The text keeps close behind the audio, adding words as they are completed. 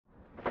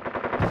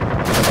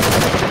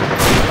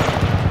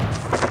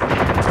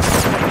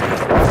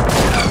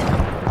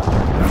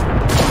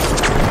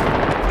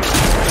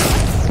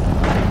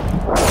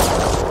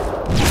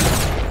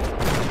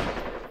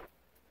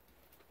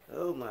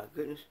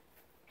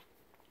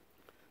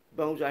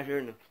Bones out here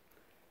in the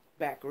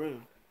back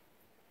room.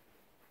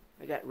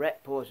 I got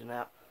rat poison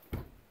out.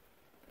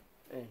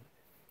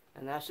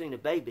 And I seen a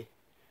baby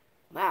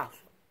mouse.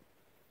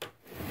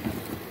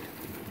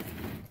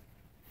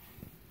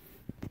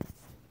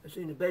 I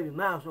seen the baby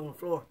mouse on the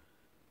floor.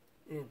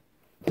 And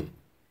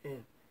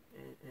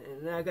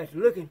then I got to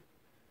looking.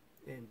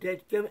 And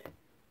dadgummit,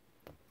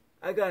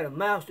 I got a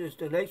mouse that's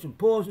done ate some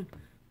poison.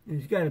 And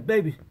he's got a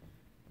baby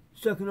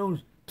sucking on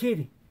his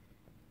titty.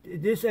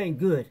 This ain't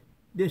good.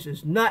 This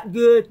is not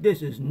good.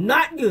 This is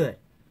not good.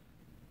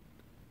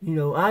 You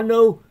know, I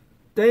know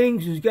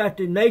things has got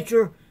the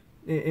nature,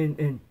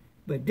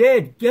 but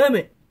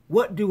dadgummit,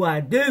 what do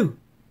I do?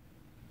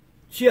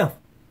 Chef,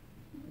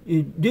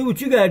 you do what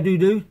you gotta do,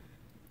 dude.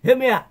 Help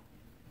me out.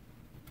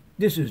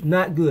 This is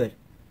not good.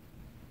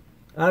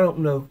 I don't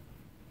know.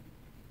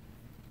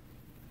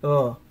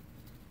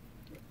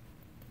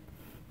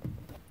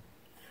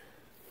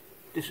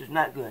 This is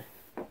not good.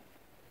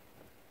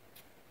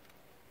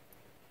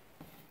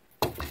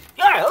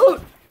 Yeah,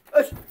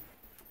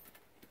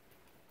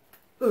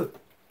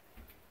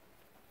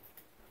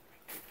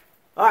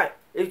 Alright,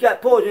 it's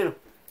got poison in him.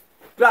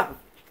 Drop him.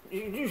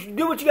 You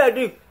do what you gotta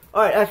do.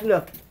 Alright, that's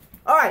enough.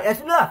 Alright,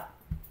 that's enough.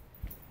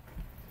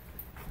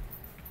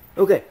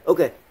 Okay.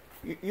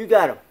 You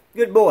got him.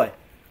 Good boy.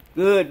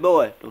 Good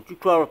boy. Don't you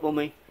crawl up on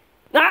me.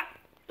 Nah!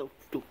 Don't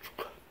you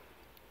crawl.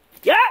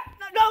 Yeah!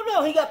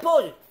 No, he got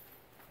poison.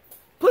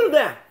 Put him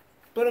down.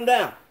 Put him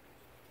down.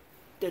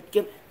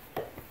 Give me.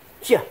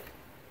 Sure.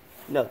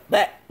 No.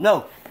 Back.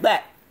 No.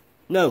 Back.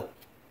 No.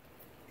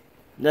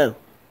 No.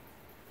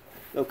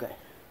 Okay.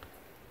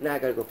 Now I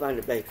gotta go find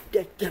the baby.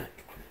 Damn it.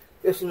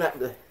 This is not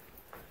good.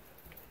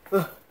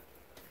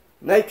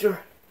 Nature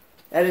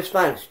at its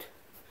finest.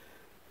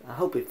 I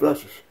hope it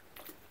flushes.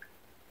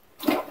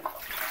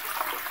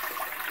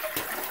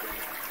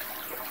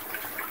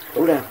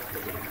 Go down.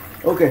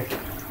 Okay.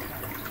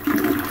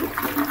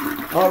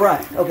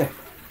 Alright, okay.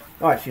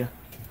 Alright, Shell.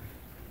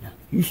 Now,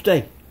 you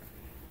stay.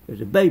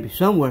 There's a baby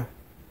somewhere.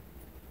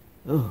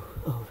 Oh.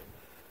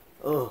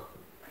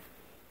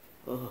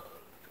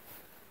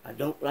 I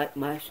don't like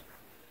mice.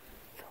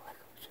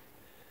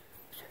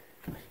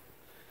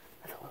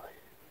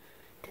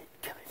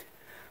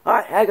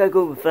 Alright, I gotta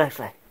go with my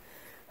flashlight.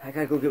 I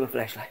gotta go get my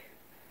flashlight.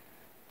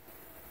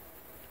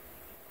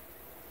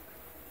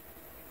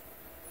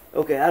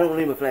 Okay, I don't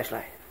need my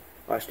flashlight.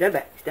 Alright, stand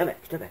back.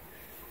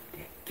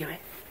 Give me.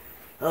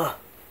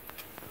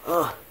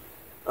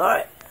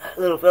 Alright,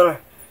 little fella.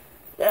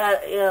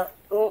 Yeah.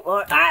 Oh,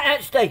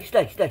 alright. Stay.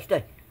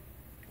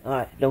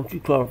 Alright, don't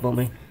you crawl up on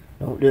me.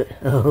 Don't do it.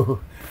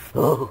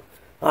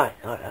 Alright.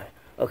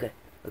 Okay.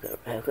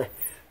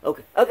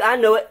 I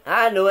know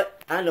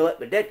it,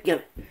 but that's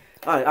gimme.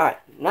 Alright.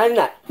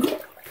 Night.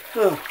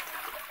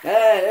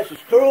 This is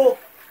cruel,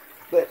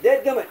 but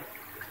dadgummit.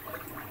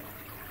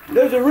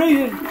 There's a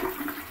reason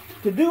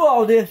to do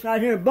all this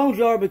out here in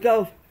Boneyard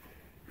because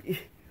we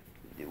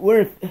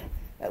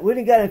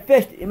done got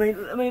infested. I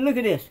mean, look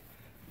at this.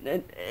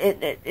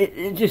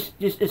 It just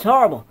it's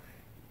horrible.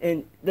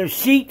 And there's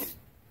sheets,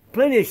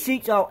 plenty of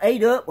sheets all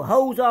ate up with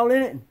holes all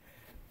in it. And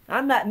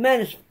I'm not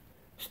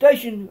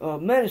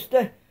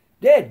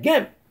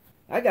dadgummit.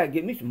 I gotta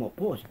get me some more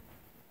poison.